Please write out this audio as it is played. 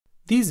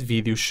This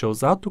video shows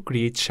how to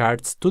create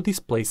charts to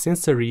display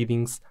sensor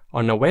readings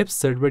on a web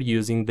server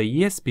using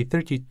the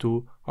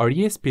ESP32 or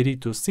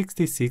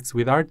ESP8266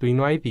 with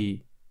Arduino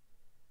IDE.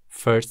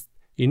 First,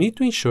 you need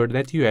to ensure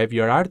that you have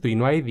your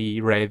Arduino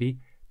IDE ready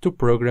to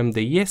program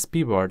the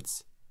ESP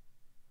boards.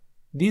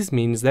 This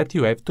means that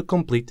you have to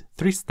complete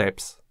 3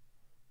 steps.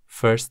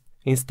 First,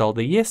 install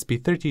the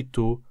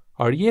ESP32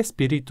 or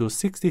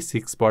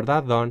ESP8266 board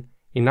add-on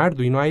in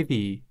Arduino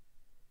IDE.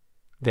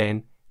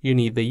 Then, you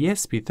need the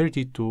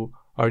ESP32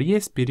 or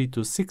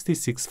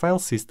ESP8266 file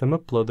system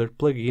uploader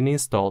plugin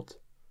installed.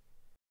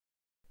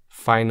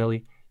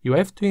 Finally, you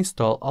have to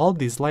install all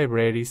these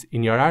libraries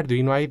in your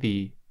Arduino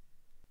IDE.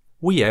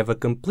 We have a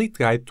complete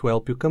guide to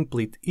help you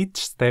complete each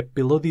step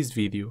below this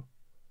video.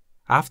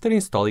 After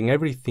installing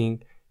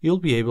everything, you'll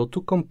be able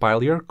to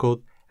compile your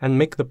code and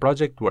make the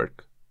project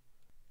work.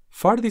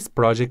 For this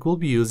project, we'll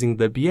be using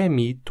the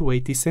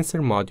BME280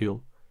 sensor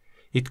module.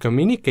 It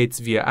communicates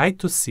via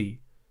I2C,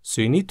 so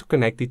you need to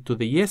connect it to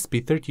the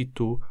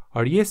ESP32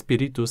 or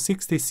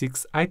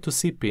ESP8266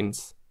 I2C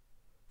pins.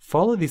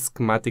 Follow this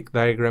schematic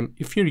diagram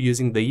if you're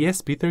using the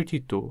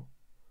ESP32,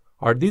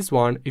 or this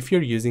one if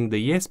you're using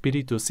the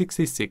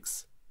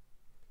ESP8266.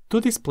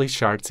 To display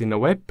charts in a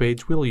web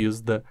page, we'll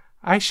use the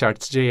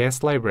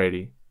iCharts.js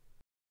library.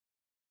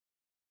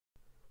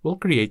 We'll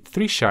create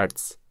 3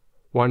 charts,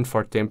 one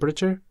for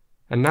temperature,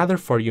 another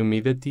for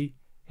humidity,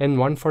 and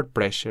one for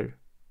pressure.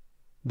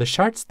 The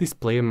charts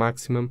display a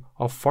maximum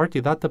of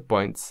 40 data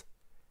points,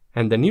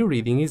 and a new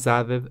reading is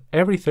added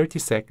every 30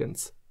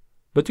 seconds,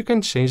 but you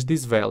can change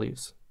these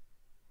values.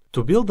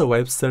 To build a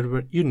web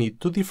server, you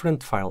need 2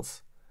 different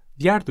files,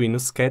 the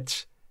Arduino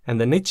sketch and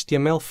an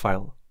HTML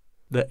file.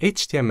 The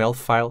HTML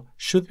file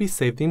should be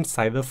saved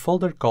inside a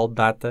folder called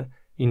Data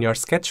in your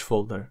sketch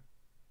folder.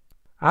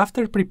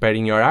 After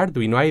preparing your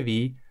Arduino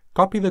IDE,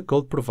 copy the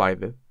code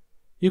provided.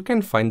 You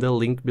can find the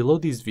link below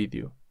this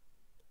video.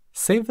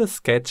 Save the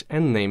sketch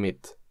and name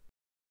it.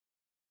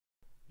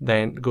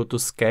 Then go to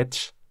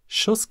Sketch,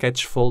 Show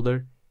Sketch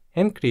folder,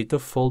 and create a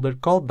folder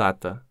called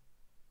Data.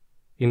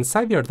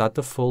 Inside your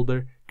Data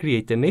folder,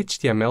 create an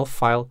HTML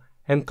file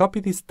and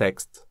copy this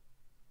text.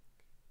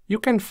 You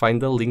can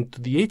find the link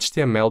to the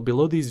HTML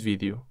below this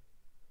video.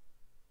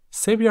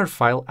 Save your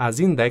file as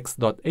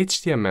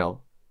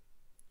index.html.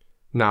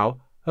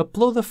 Now,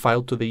 upload the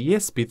file to the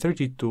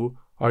ESP32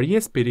 or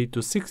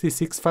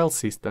ESP8266 file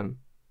system.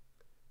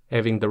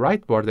 Having the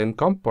right board and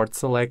COM port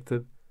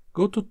selected,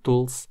 go to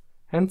Tools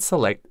and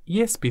select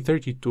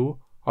ESP32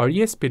 or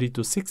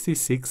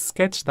ESP8266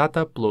 Sketch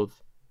Data Upload,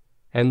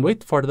 and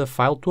wait for the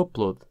file to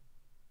upload.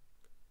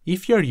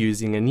 If you are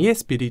using an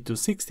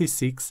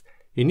ESP8266,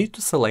 you need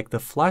to select the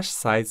flash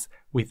size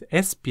with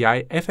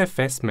SPI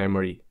FFS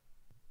memory.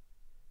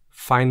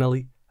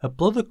 Finally,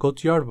 upload the code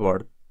to your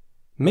board.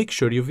 Make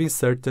sure you've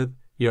inserted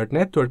your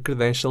network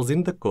credentials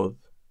in the code.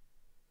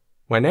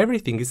 When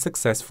everything is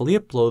successfully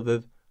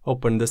uploaded,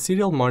 open the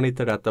serial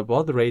monitor at a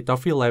baud rate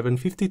of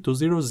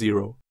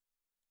 115200.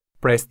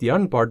 Press the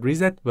onboard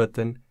reset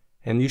button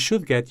and you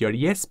should get your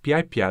ESP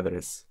IP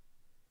address.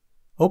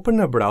 Open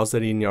a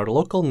browser in your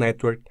local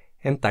network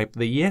and type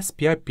the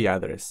ESP IP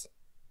address.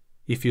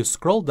 If you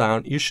scroll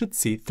down, you should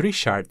see 3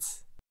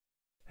 charts.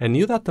 A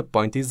new data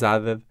point is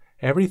added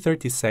every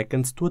 30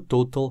 seconds to a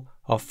total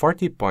of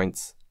 40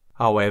 points.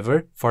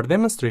 However, for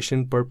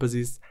demonstration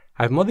purposes,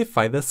 I've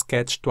modified the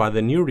sketch to add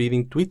a new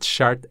reading to each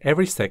chart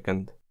every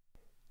second.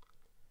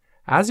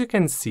 As you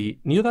can see,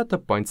 new data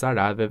points are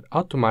added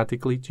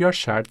automatically to your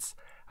charts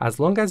as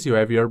long as you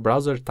have your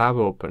browser tab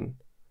open.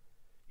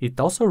 It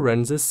also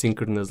runs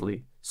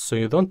asynchronously, so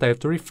you don't have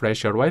to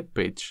refresh your web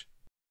page.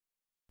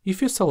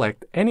 If you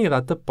select any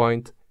data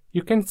point,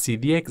 you can see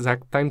the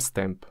exact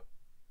timestamp.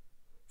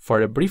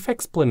 For a brief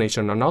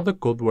explanation on how the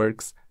code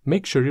works,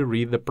 make sure you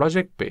read the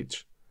project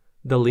page.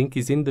 The link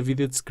is in the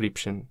video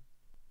description.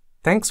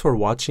 Thanks for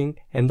watching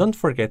and don't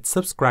forget to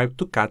subscribe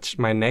to catch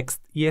my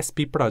next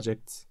ESP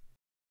projects.